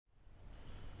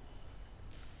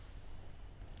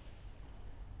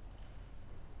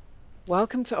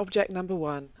Welcome to Object Number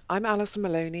One. I'm Alison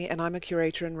Maloney and I'm a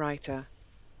curator and writer.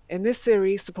 In this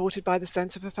series, supported by the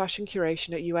Centre for Fashion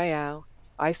Curation at UAL,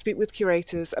 I speak with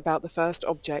curators about the first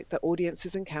object that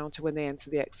audiences encounter when they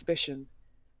enter the exhibition.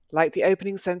 Like the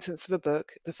opening sentence of a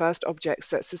book, the first object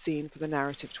sets the scene for the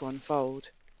narrative to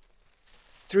unfold.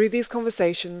 Through these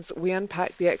conversations, we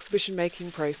unpack the exhibition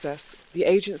making process, the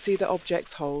agency that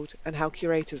objects hold, and how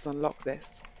curators unlock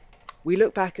this. We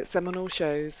look back at seminal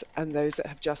shows and those that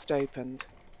have just opened.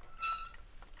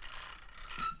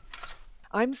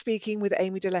 I'm speaking with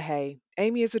Amy de la Haye.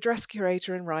 Amy is a dress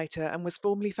curator and writer and was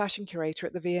formerly fashion curator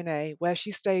at the V&A, where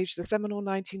she staged the seminal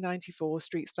 1994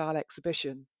 Streetsyle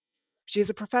exhibition. She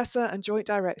is a professor and joint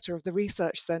director of the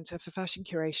Research Centre for Fashion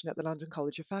Curation at the London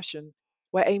College of Fashion,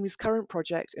 where Amy's current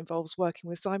project involves working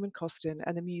with Simon Costin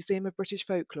and the Museum of British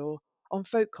Folklore on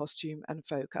folk costume and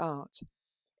folk art.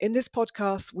 In this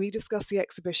podcast, we discuss the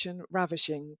exhibition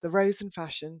Ravishing, The Rose in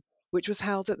Fashion, which was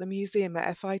held at the museum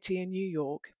at FIT in New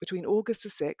York between August the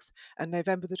 6th and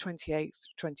November the 28th,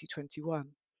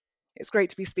 2021. It's great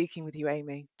to be speaking with you,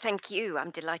 Amy. Thank you. I'm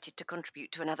delighted to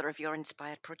contribute to another of your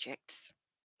inspired projects.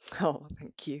 Oh,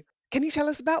 thank you. Can you tell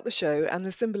us about the show and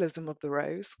the symbolism of the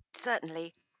rose?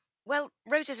 Certainly. Well,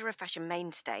 roses are a fashion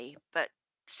mainstay, but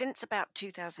since about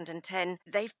 2010,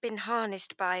 they've been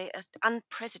harnessed by an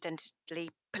unprecedentedly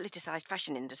politicised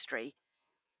fashion industry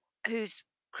whose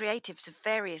creatives have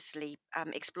variously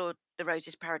explored the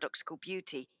rose's paradoxical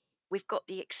beauty. We've got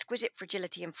the exquisite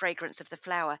fragility and fragrance of the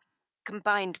flower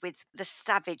combined with the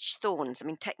savage thorns. I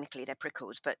mean, technically they're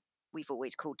prickles, but we've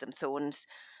always called them thorns.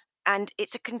 And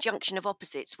it's a conjunction of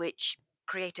opposites, which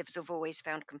creatives have always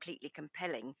found completely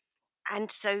compelling.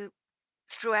 And so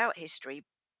throughout history,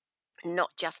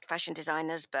 not just fashion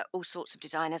designers, but all sorts of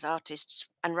designers, artists,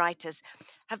 and writers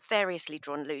have variously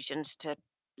drawn allusions to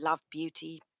love,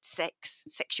 beauty, sex,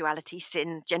 sexuality,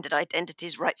 sin, gendered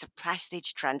identities, rites of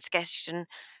passage, transgression,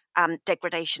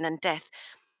 degradation, and death.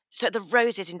 So the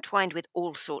rose is entwined with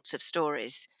all sorts of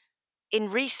stories.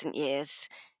 In recent years,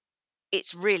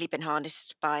 it's really been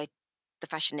harnessed by the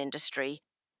fashion industry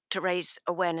to raise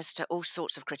awareness to all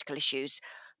sorts of critical issues,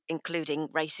 including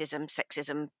racism,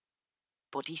 sexism,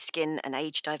 body, skin, and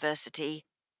age diversity,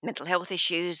 mental health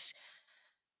issues,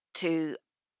 to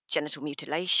genital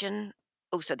mutilation,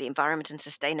 also the environment and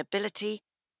sustainability.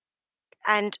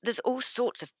 And there's all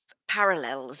sorts of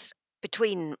parallels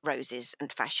between roses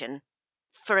and fashion.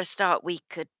 For a start,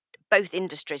 both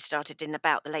industries started in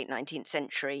about the late 19th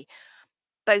century.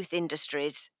 Both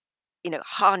industries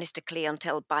harnessed a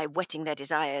clientele by whetting their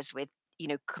desires with,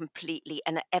 completely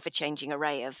an ever changing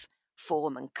array of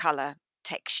form and colour,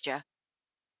 texture.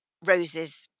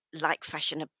 Roses, like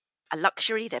fashion, are a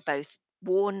luxury. They're both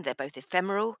worn, they're both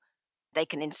ephemeral. They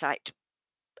can incite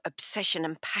obsession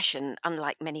and passion,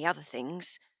 unlike many other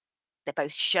things. They're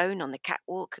both shown on the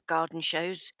catwalk, garden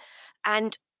shows.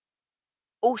 And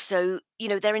also,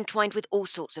 they're entwined with all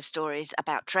sorts of stories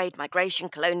about trade, migration,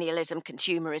 colonialism,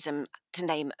 consumerism, to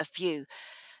name a few.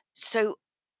 So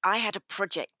I had a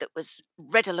project that was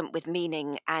redolent with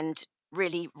meaning and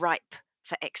really ripe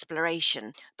for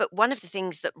exploration. But one of the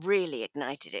things that really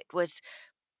ignited it was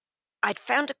I'd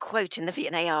found a quote in the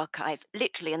V&A archive,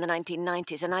 literally in the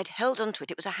 1990s, and I'd held onto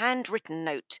it. It was a handwritten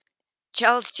note.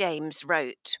 Charles James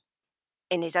wrote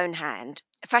in his own hand,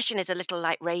 "Fashion is a little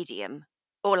like radium,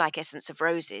 or like essence of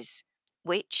roses,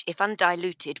 which, if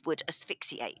undiluted, would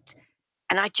asphyxiate."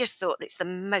 And I just thought it's the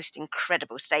most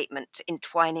incredible statement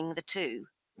entwining the two.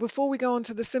 Before we go on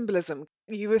to the symbolism,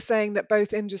 you were saying that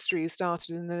both industries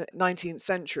started in the 19th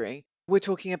century. We're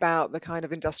talking about the kind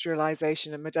of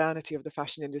industrialization and modernity of the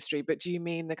fashion industry, but do you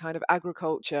mean the kind of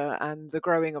agriculture and the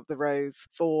growing of the rose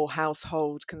for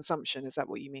household consumption? Is that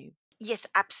what you mean? Yes,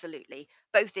 absolutely.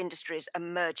 Both industries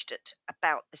emerged at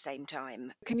about the same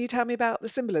time. Can you tell me about the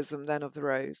symbolism then of the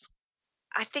rose?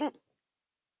 I think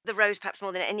the rose, perhaps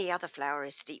more than any other flower,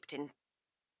 is steeped in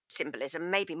symbolism,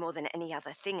 maybe more than any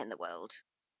other thing in the world.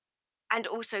 And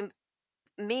also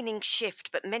meaning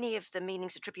shift, but many of the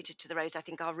meanings attributed to the rose, I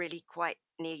think, are really quite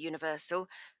near universal.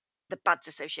 The buds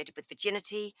associated with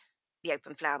virginity, the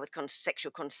open flower with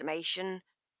sexual consummation.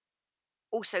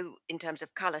 Also, in terms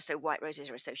of colour, so white roses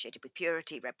are associated with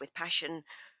purity, red with passion.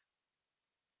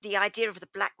 The idea of the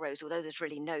black rose, although there's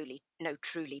really no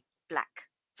truly black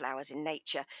flowers in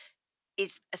nature,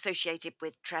 is associated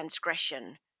with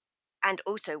transgression. And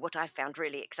also, what I found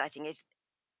really exciting is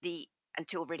the,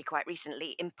 until really quite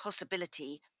recently,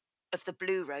 impossibility of the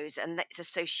blue rose and its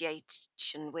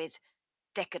association with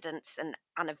decadence and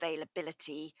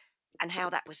unavailability, and how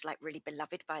that was like really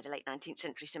beloved by the late 19th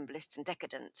century symbolists and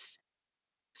decadents.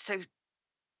 So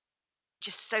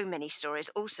just so many stories.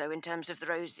 Also, in terms of the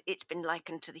rose, it's been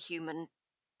likened to the human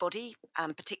body,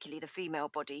 particularly the female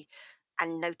body,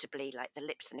 and notably like the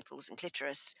lips, the nipples, and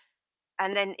clitoris.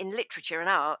 And then in literature and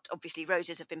art, obviously,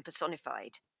 roses have been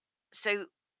personified. So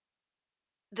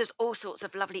there's all sorts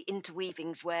of lovely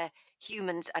interweavings where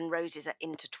humans and roses are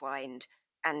intertwined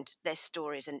and their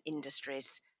stories and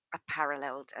industries are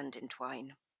paralleled and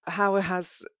entwined. How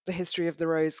has the history of the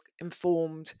rose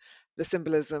informed the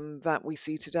symbolism that we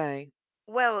see today?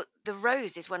 Well, the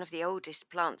rose is one of the oldest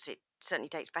plants. It certainly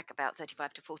dates back about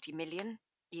 35 to 40 million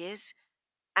years.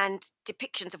 And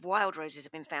depictions of wild roses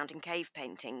have been found in cave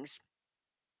paintings.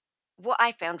 What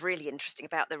I found really interesting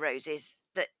about the rose is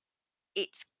that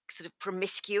it's sort of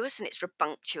promiscuous and it's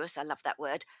rambunctious. I love that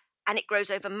word. And it grows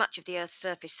over much of the Earth's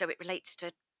surface. So it relates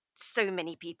to so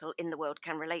many people in the world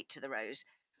can relate to the rose.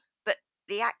 But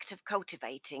the act of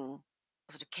cultivating,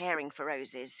 sort of caring for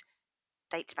roses,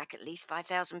 dates back at least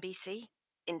 5000 BC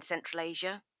in Central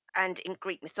Asia. And in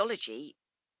Greek mythology,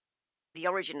 the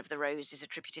origin of the rose is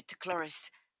attributed to Chloris,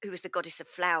 who was the goddess of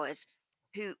flowers,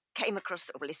 who came across,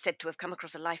 well, is said to have come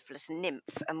across a lifeless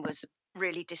nymph and was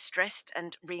really distressed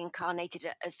and reincarnated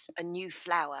it as a new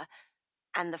flower.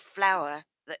 And the flower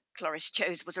that Chloris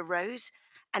chose was a rose.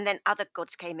 And then other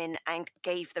gods came in and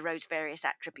gave the rose various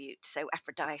attributes. So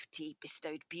Aphrodite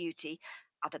bestowed beauty,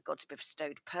 other gods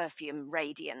bestowed perfume,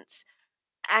 radiance.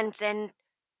 And then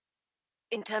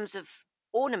in terms of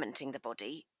ornamenting the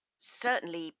body,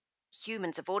 certainly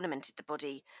humans have ornamented the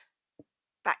body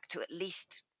back to at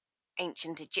least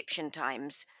ancient Egyptian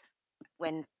times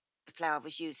when the flower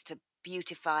was used to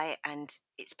beautify and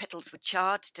its petals were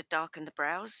charred to darken the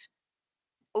brows.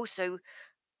 Also,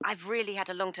 I've really had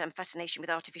a long term fascination with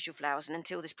artificial flowers, and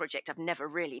until this project, I've never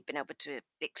really been able to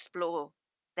explore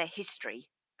their history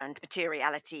and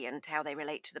materiality and how they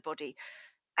relate to the body.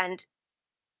 And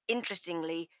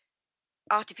interestingly,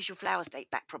 artificial flowers date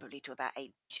back probably to about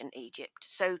ancient Egypt.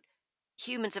 So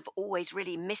humans have always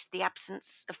really missed the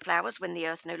absence of flowers when the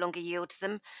earth no longer yields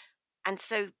them, and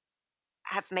so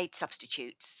have made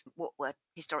substitutes, what were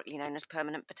historically known as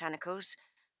permanent botanicals.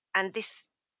 And this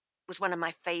was one of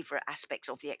my favourite aspects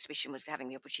of the exhibition, was having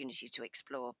the opportunity to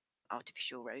explore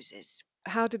artificial roses.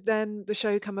 How did then the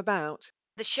show come about?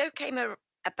 The show came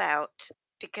about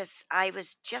because I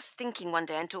was just thinking one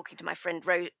day and talking to my friend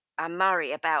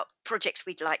Mari about projects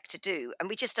we'd like to do, and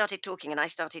we just started talking, and I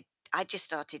just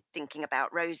started thinking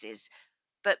about roses.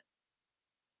 But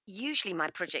usually my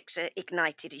projects are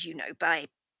ignited, as you know, by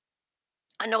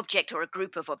an object or a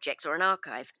group of objects or an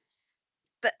archive.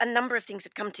 But a number of things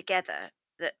had come together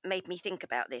that made me think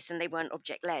about this, and they weren't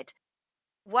object led.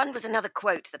 One was another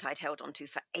quote that I'd held onto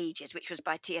for ages, which was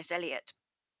by T.S. Eliot.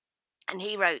 And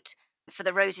he wrote, "For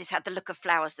the roses had the look of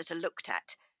flowers that are looked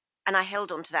at." And I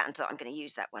held on to that and thought, I'm going to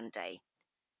use that one day.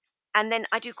 And then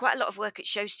I do quite a lot of work at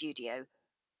Show Studio,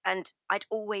 and I'd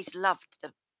always loved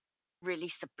the really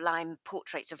sublime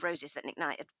portraits of roses that Nick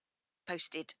Knight had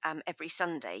posted every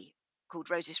Sunday, called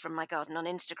Roses from My Garden on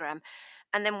Instagram.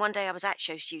 And then one day I was at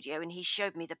Show Studio and he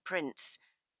showed me the prints,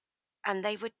 and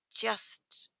they were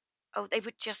just, oh, they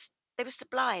were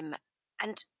sublime.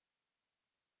 And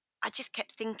I just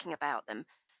kept thinking about them.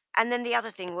 And then the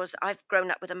other thing was, I've grown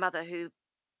up with a mother who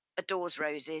adores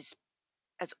roses,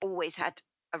 has always had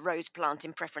a rose plant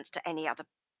in preference to any other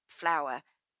flower.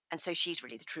 And so she's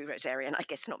really the true rosarian. I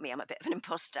guess not me, I'm a bit of an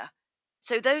imposter.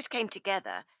 So those came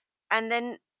together. And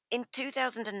then in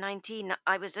 2019,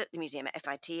 I was at the museum at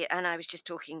FIT and I was just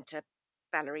talking to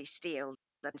Valerie Steele,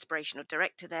 the inspirational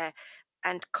director there,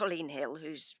 and Colleen Hill,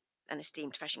 who's an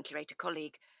esteemed fashion curator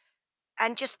colleague,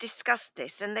 and just discussed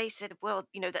this. And they said, well,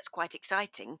 that's quite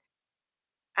exciting.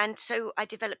 And so I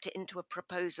developed it into a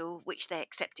proposal, which they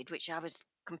accepted, which I was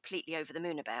completely over the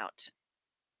moon about.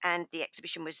 And the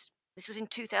exhibition this was in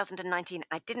 2019.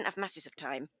 I didn't have masses of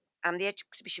time. The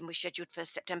exhibition was scheduled for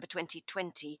September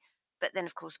 2020, but then,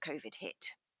 of course, COVID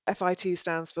hit. FIT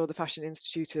stands for the Fashion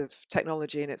Institute of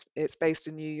Technology, and it's based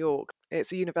in New York.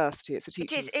 It's a university, it's a It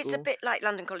teaching is. It's a school. bit like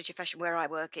London College of Fashion, where I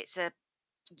work. It's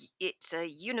a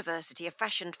university, a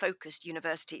fashion focused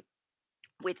university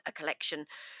with a collection.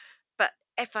 But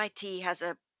FIT has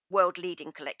a world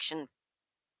leading collection,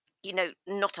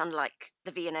 not unlike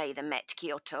the V&A, the Met,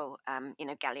 Kyoto,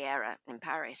 Galliera in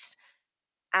Paris.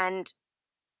 And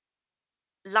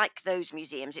like those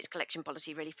museums, its collection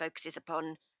policy really focuses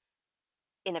upon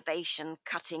innovation,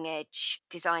 cutting edge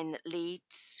design that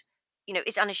leads.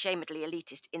 It's unashamedly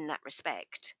elitist in that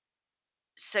respect.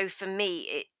 So for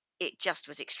me, it just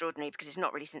was extraordinary, because it's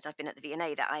not really since I've been at the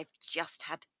V&A that I've just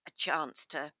had a chance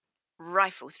to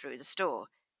rifle through the store.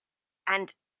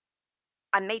 And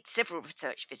I made several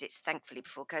research visits, thankfully,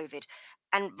 before COVID,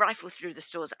 and rifle through the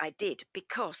stores I did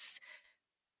because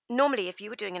normally, if you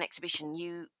were doing an exhibition,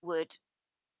 you would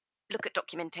look at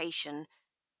documentation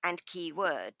and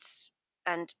keywords.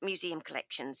 And museum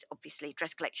collections, obviously,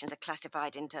 dress collections are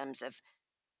classified in terms of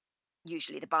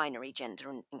usually the binary gender,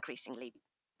 and increasingly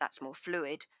that's more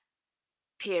fluid.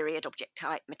 Period, object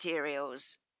type,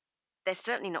 materials. They're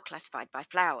certainly not classified by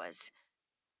flowers.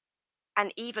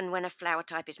 And even when a flower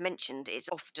type is mentioned, it's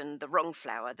often the wrong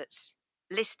flower that's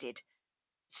listed.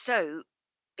 So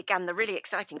began the really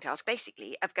exciting task,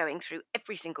 basically, of going through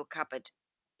every single cupboard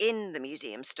in the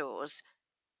museum stores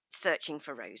searching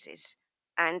for roses.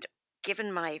 And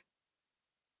given my,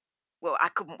 well, I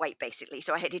couldn't wait basically.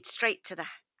 So I headed straight to the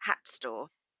hat store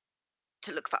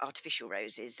to look for artificial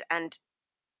roses. And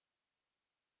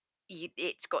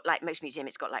it's got, like most museum,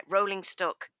 it's got like rolling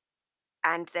stock,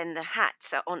 and then the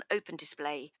hats are on open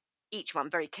display, each one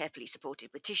very carefully supported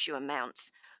with tissue and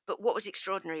mounts. But what was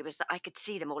extraordinary was that I could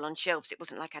see them all on shelves. It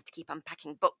wasn't like I had to keep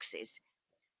unpacking boxes.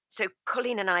 So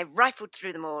Colleen and I rifled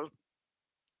through them all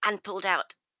and pulled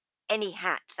out any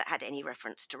hat that had any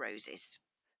reference to roses.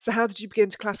 So, how did you begin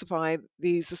to classify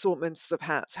these assortments of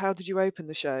hats? How did you open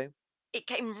the show? It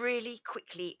came really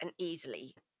quickly and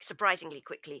easily, surprisingly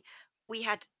quickly. We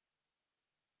had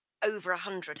over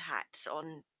 100 hats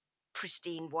on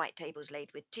pristine white tables laid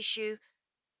with tissue,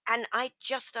 and I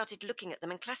just started looking at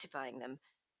them and classifying them.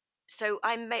 So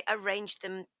arranged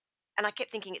them, and I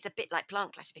kept thinking it's a bit like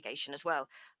plant classification as well.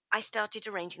 I started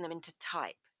arranging them into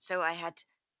type. So I had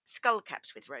skull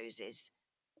caps with roses,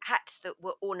 hats that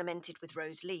were ornamented with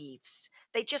rose leaves.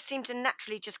 They just seemed to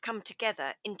naturally just come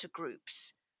together into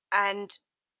groups. And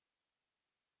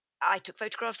I took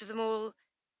photographs of them all,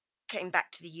 came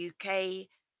back to the UK,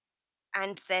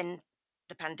 and then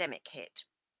the pandemic hit.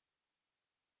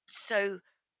 So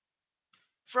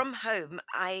from home,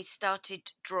 I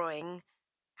started drawing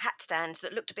hat stands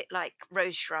that looked a bit like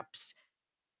rose shrubs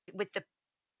with the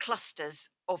clusters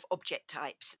of object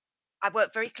types. I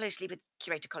worked very closely with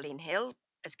curator Colleen Hill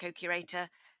as co-curator,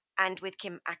 and with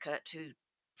Kim Ackert, who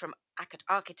from Ackert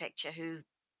Architecture, who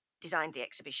designed the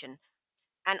exhibition.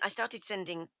 And I started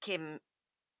sending Kim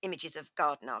images of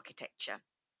garden architecture,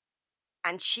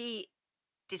 and she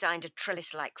designed a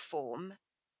trellis-like form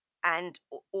and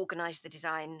organised the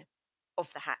design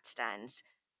of the hat stands.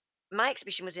 My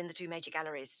exhibition was in the two major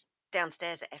galleries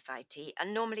downstairs at FIT,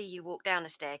 and normally you walk down a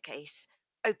staircase,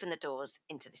 open the doors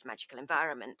into this magical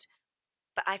environment.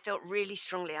 But I felt really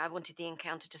strongly I wanted the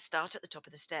encounter to start at the top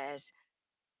of the stairs.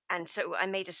 And so I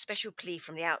made a special plea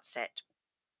from the outset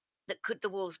that could the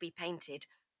walls be painted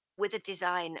with a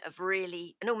design of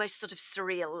really, an almost sort of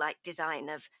surreal like design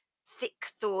of thick,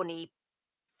 thorny,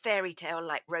 fairy tale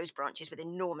like rose branches with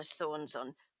enormous thorns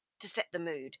on to set the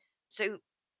mood. So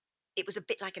it was a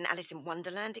bit like an Alice in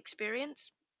Wonderland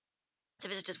experience. So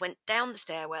visitors went down the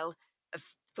stairwell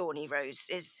of thorny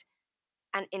roses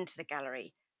and into the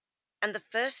gallery. And the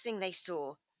first thing they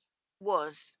saw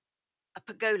was a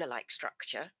pergola like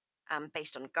structure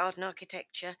based on garden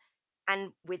architecture.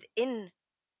 And within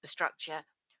the structure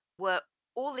were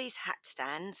all these hat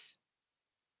stands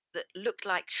that looked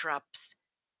like shrubs,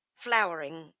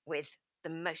 flowering with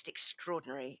the most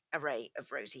extraordinary array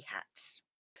of rosy hats.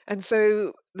 And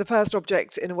so, the first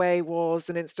object, in a way, was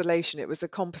an installation. It was a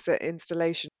composite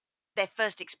installation. Their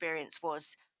first experience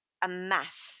was a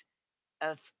mass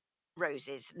of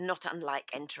roses, not unlike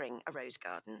entering a rose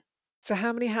garden. So,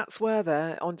 how many hats were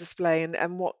there on display,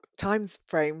 and what time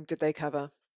frame did they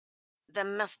cover? There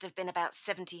must have been about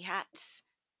 70 hats,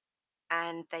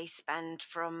 and they spanned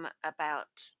from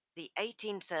about the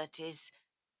 1830s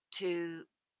to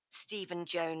Stephen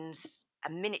Jones' a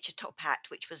miniature top hat,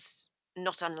 which was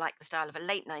not unlike the style of a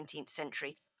late 19th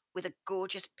century, with a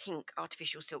gorgeous pink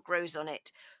artificial silk rose on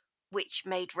it, which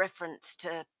made reference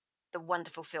to the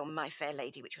wonderful film My Fair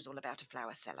Lady, which was all about a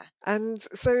flower seller. And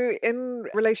so, in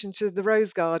relation to the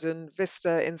Rose Garden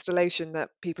Vista installation that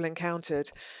people encountered,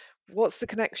 what's the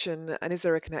connection, and is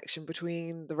there a connection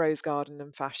between the Rose Garden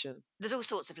and fashion? There's all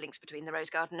sorts of links between the rose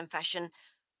garden and fashion,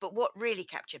 but what really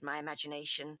captured my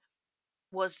imagination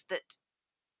was that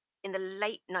in the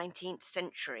late 19th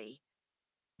century,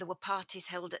 there were parties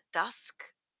held at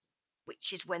dusk,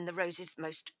 which is when the rose is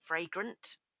most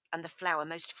fragrant and the flower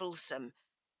most fulsome.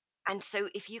 And so,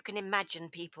 if you can imagine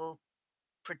people,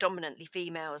 predominantly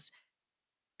females,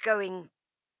 going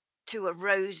to a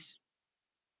rose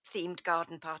themed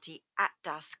garden party at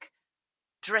dusk,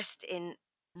 dressed in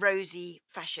rosy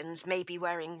fashions, maybe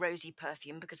wearing rosy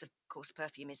perfume, because of course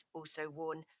perfume is also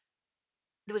worn.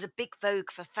 There was a big vogue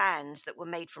for fans that were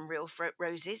made from real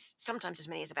roses, sometimes as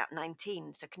many as about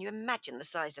 19. So can you imagine the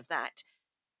size of that?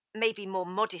 maybe more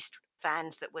modest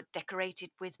fans that were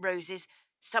decorated with roses.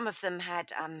 Some of them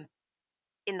had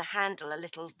in the handle a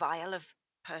little vial of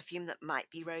perfume that might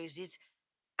be roses.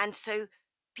 And so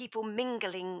people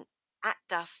mingling at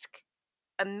dusk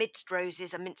amidst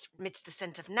roses, amidst the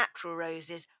scent of natural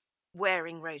roses,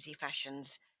 wearing rosy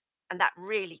fashions. And that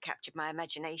really captured my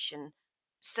imagination,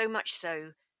 so much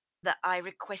so that I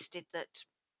requested that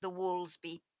the walls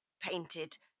be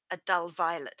painted a dull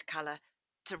violet colour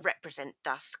to represent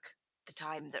dusk, the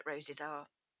time that roses are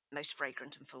most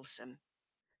fragrant and fulsome.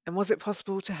 And was it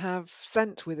possible to have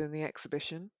scent within the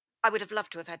exhibition? I would have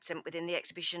loved to have had scent within the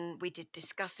exhibition. We did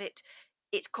discuss it.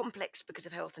 It's complex because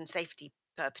of health and safety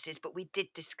purposes, but we did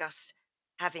discuss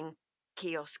having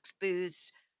kiosks,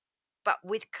 booths. But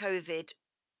with COVID,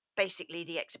 basically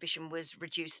the exhibition was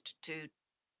reduced to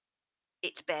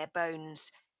its bare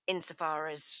bones insofar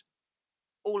as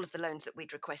all of the loans that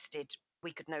we'd requested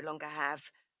we could no longer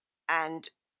have. And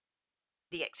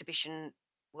the exhibition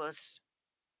was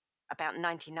about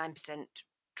 99%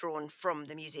 drawn from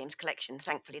the museum's collection,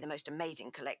 thankfully, the most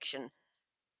amazing collection.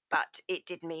 But it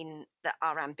did mean that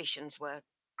our ambitions were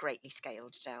greatly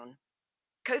scaled down.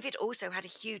 COVID also had a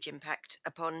huge impact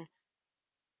upon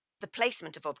the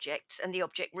placement of objects and the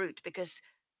object route because,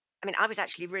 I mean, I was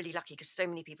actually really lucky because so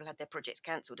many people had their projects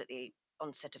cancelled at the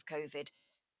onset of COVID,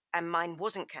 and mine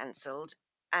wasn't cancelled.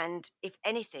 And if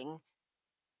anything,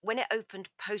 when it opened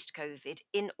post COVID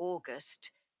in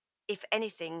August, if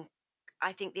anything,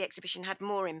 I think the exhibition had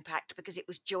more impact because it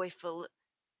was joyful.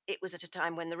 It was at a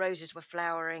time when the roses were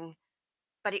flowering,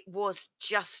 but it was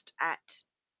just at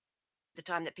the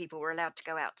time that people were allowed to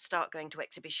go out, start going to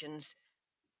exhibitions.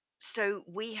 So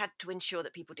we had to ensure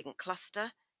that people didn't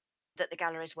cluster, that the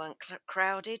galleries weren't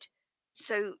crowded.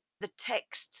 So the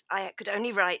texts, I could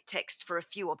only write text for a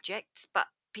few objects, but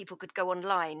people could go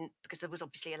online because there was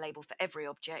obviously a label for every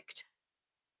object.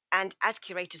 And as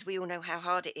curators, we all know how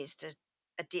hard it is to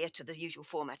adhere to the usual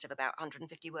format of about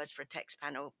 150 words for a text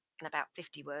panel and about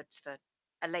 50 words for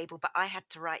a label. But I had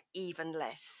to write even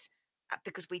less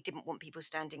because we didn't want people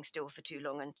standing still for too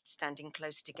long and standing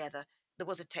close together. There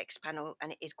was a text panel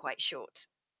and it is quite short.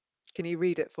 Can you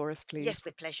read it for us, please? Yes,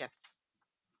 with pleasure.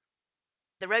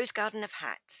 The Rose Garden of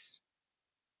Hats.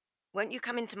 Won't you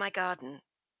come into my garden?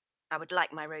 I would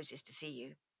like my roses to see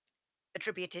you.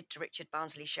 Attributed to Richard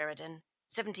Barnsley Sheridan,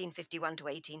 1751 to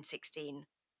 1816,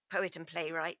 poet and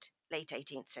playwright, late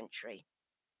 18th century.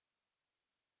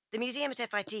 The museum at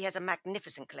FIT has a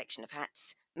magnificent collection of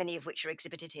hats, many of which are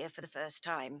exhibited here for the first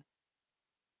time.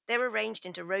 They're arranged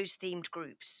into rose-themed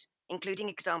groups, including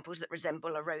examples that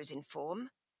resemble a rose in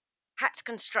form, hats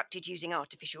constructed using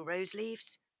artificial rose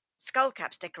leaves, skull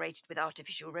caps decorated with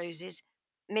artificial roses,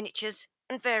 miniatures,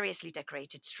 and variously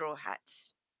decorated straw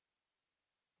hats.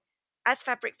 As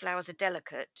fabric flowers are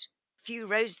delicate, few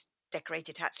rose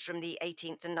decorated hats from the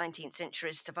 18th and 19th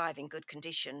centuries survive in good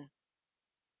condition.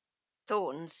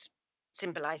 Thorns,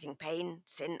 symbolizing pain,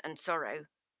 sin, and sorrow,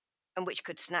 and which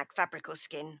could snag fabric or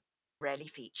skin, rarely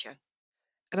feature.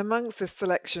 And amongst this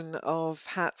selection of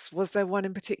hats, was there one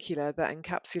in particular that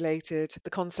encapsulated the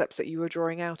concepts that you were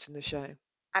drawing out in the show?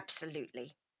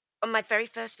 Absolutely. On my very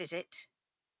first visit,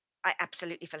 I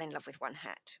absolutely fell in love with one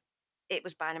hat. It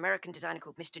was by an American designer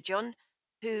called Mr. John,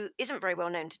 who isn't very well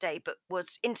known today, but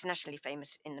was internationally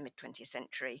famous in the mid 20th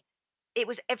century. It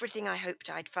was everything I hoped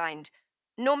I'd find.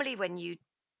 Normally, when you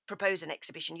propose an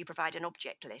exhibition, you provide an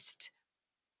object list.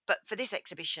 But for this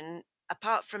exhibition,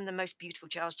 apart from the most beautiful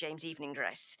Charles James evening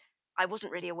dress, I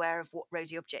wasn't really aware of what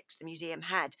rosy objects the museum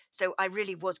had. So I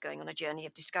really was going on a journey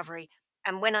of discovery.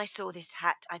 And when I saw this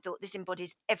hat, I thought this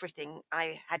embodies everything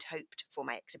I had hoped for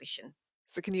my exhibition.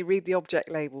 So can you read the object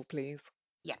label, please?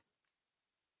 Yeah.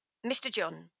 Mr.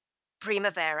 John,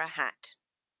 Primavera hat.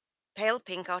 Pale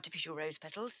pink artificial rose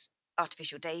petals,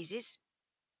 artificial daisies,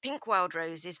 pink wild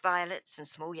roses, violets, and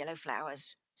small yellow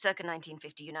flowers. Circa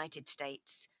 1950 United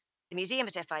States. The Museum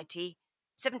at FIT,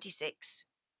 76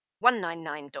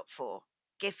 199.4.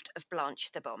 Gift of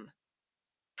Blanche the Bomb.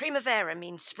 Primavera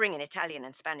means spring in Italian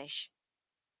and Spanish.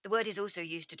 The word is also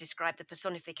used to describe the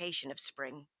personification of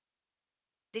spring.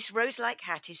 This rose-like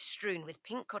hat is strewn with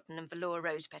pink cotton and velour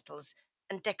rose petals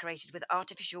and decorated with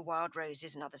artificial wild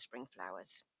roses and other spring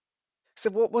flowers. So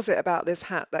what was it about this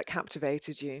hat that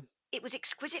captivated you? It was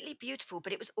exquisitely beautiful,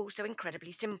 but it was also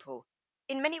incredibly simple.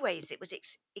 In many ways, it was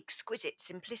exquisite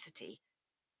simplicity.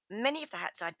 Many of the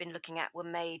hats I'd been looking at were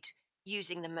made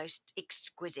using the most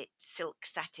exquisite silk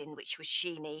satin, which was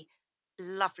sheeny,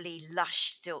 lovely,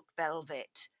 lush silk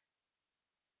velvet,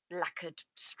 lacquered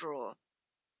straw.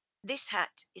 This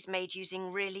hat is made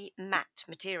using really matte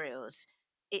materials.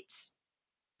 It's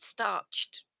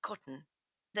starched cotton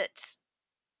that's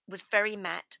was very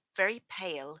matte, very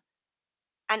pale,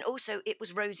 and also it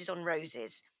was roses on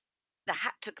roses. The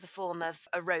hat took the form of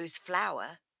a rose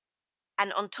flower,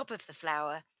 and on top of the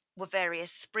flower were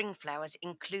various spring flowers,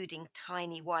 including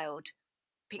tiny wild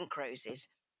pink roses.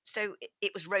 So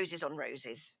it was roses on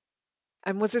roses.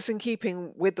 And was this in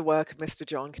keeping with the work of Mr.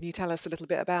 John? Can you tell us a little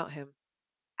bit about him?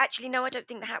 Actually, no, I don't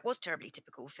think the hat was terribly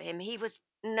typical for him. He was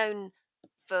known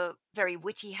for very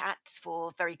witty hats,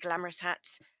 for very glamorous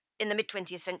hats. In the mid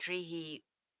 20th century, he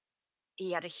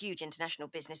had a huge international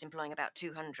business employing about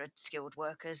 200 skilled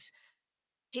workers.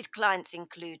 His clients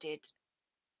included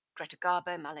Greta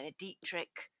Garbo, Marlene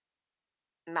Dietrich,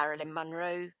 Marilyn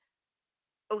Monroe,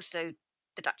 also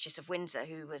the Duchess of Windsor,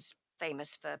 who was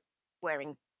famous for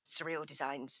wearing surreal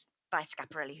designs by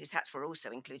Schiaparelli, whose hats were also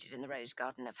included in the Rose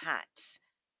Garden of Hats.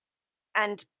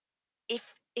 And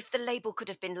if the label could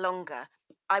have been longer,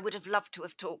 I would have loved to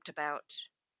have talked about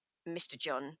Mr.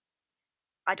 John.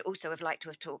 I'd also have liked to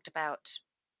have talked about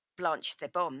Blanche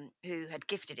Thebom, who had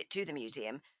gifted it to the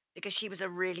museum because she was a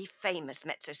really famous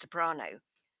mezzo soprano.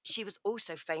 She was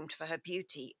also famed for her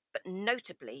beauty, but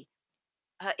notably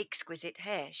her exquisite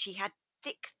hair. She had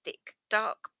thick,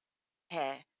 dark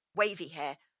hair, wavy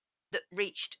hair that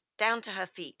reached down to her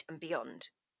feet and beyond.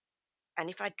 And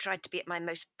if I'd tried to be at my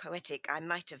most poetic, I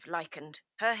might have likened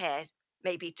her hair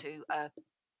maybe to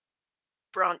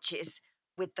branches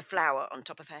with the flower on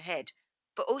top of her head.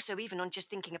 But also, even on just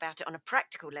thinking about it on a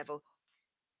practical level,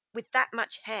 with that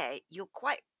much hair, you're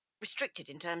quite restricted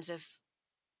in terms of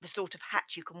the sort of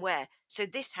hat you can wear. So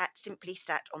this hat simply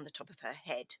sat on the top of her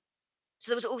head.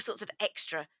 So there was all sorts of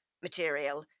extra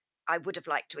material I would have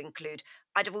liked to include.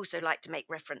 I'd have also liked to make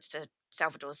reference to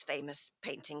Salvador's famous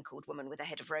painting called Woman with a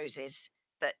Head of Roses.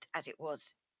 But as it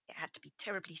was, it had to be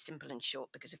terribly simple and short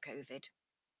because of COVID.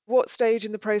 What stage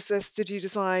in the process did you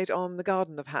decide on the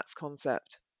Garden of Hats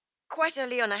concept? Quite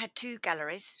early on, I had two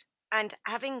galleries, and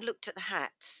having looked at the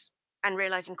hats and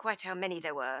realizing quite how many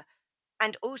there were,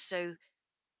 and also,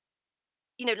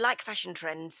 like fashion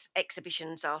trends,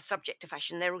 exhibitions are subject to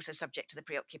fashion. They're also subject to the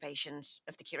preoccupations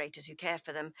of the curators who care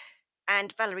for them.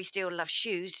 And Valerie Steele loves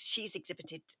shoes. She's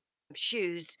exhibited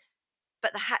shoes,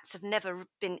 but the hats have never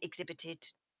been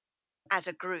exhibited as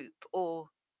a group, or,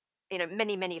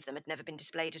 many of them had never been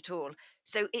displayed at all.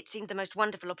 So it seemed the most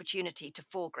wonderful opportunity to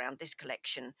foreground this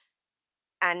collection.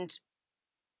 And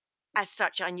as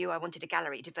such, I knew I wanted a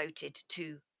gallery devoted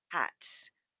to hats.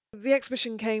 The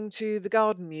exhibition came to the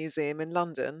Garden Museum in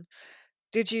London.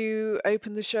 Did you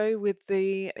open the show with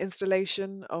the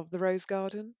installation of the Rose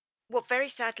Garden? Well, very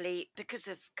sadly, because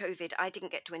of COVID, I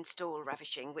didn't get to install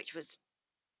Ravishing, which was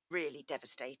really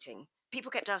devastating.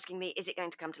 People kept asking me, is it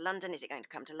going to come to London? Is it going to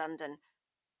come to London?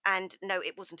 And no,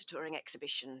 it wasn't a touring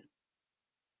exhibition.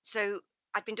 So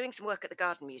I'd been doing some work at the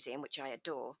Garden Museum, which I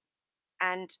adore,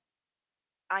 and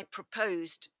I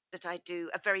proposed that I do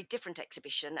a very different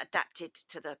exhibition adapted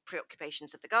to the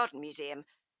preoccupations of the Garden Museum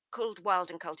called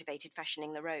Wild and Cultivated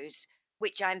Fashioning the Rose,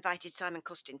 which I invited Simon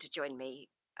Costin to join me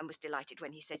and was delighted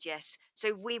when he said yes.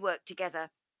 So we worked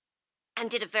together and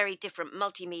did a very different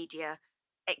multimedia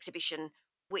exhibition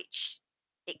which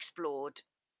explored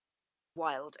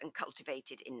wild and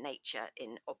cultivated in nature,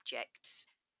 in objects,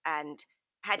 and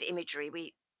had imagery.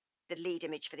 The lead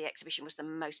image for the exhibition was the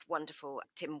most wonderful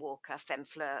Tim Walker femme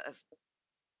fleur of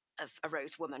a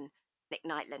rose woman. Nick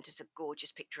Knight lent us a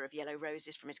gorgeous picture of yellow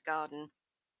roses from his garden.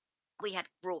 We had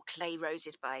raw clay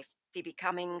roses by Phoebe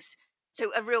Cummings.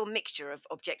 So a real mixture of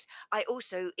objects. I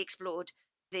also explored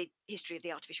the history of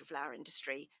the artificial flower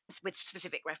industry with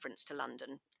specific reference to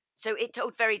London. So it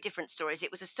told very different stories.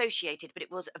 It was associated, but it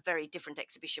was a very different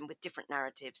exhibition with different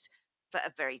narratives for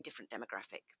a very different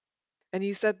demographic. And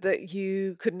you said that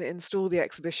you couldn't install the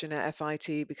exhibition at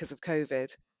FIT because of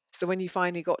COVID. So when you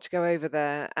finally got to go over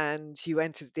there and you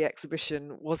entered the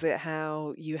exhibition, was it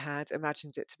how you had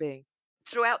imagined it to be?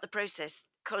 Throughout the process,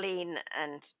 Colleen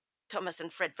and Thomas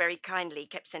and Fred very kindly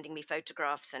kept sending me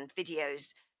photographs and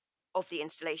videos of the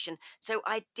installation. So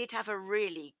I did have a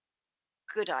really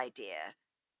good idea,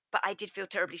 but I did feel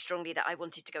terribly strongly that I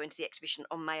wanted to go into the exhibition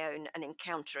on my own and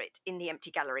encounter it in the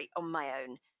empty gallery on my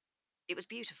own. It was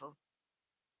beautiful.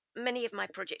 Many of my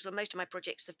projects, or most of my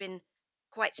projects, have been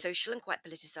quite social and quite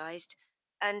politicised.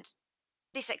 And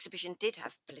this exhibition did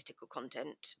have political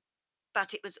content,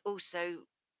 but it was also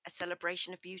a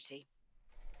celebration of beauty.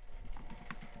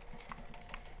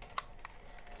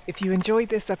 If you enjoyed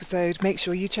this episode, make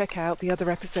sure you check out the other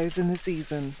episodes in the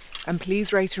season. And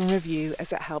please rate and review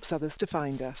as it helps others to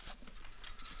find us.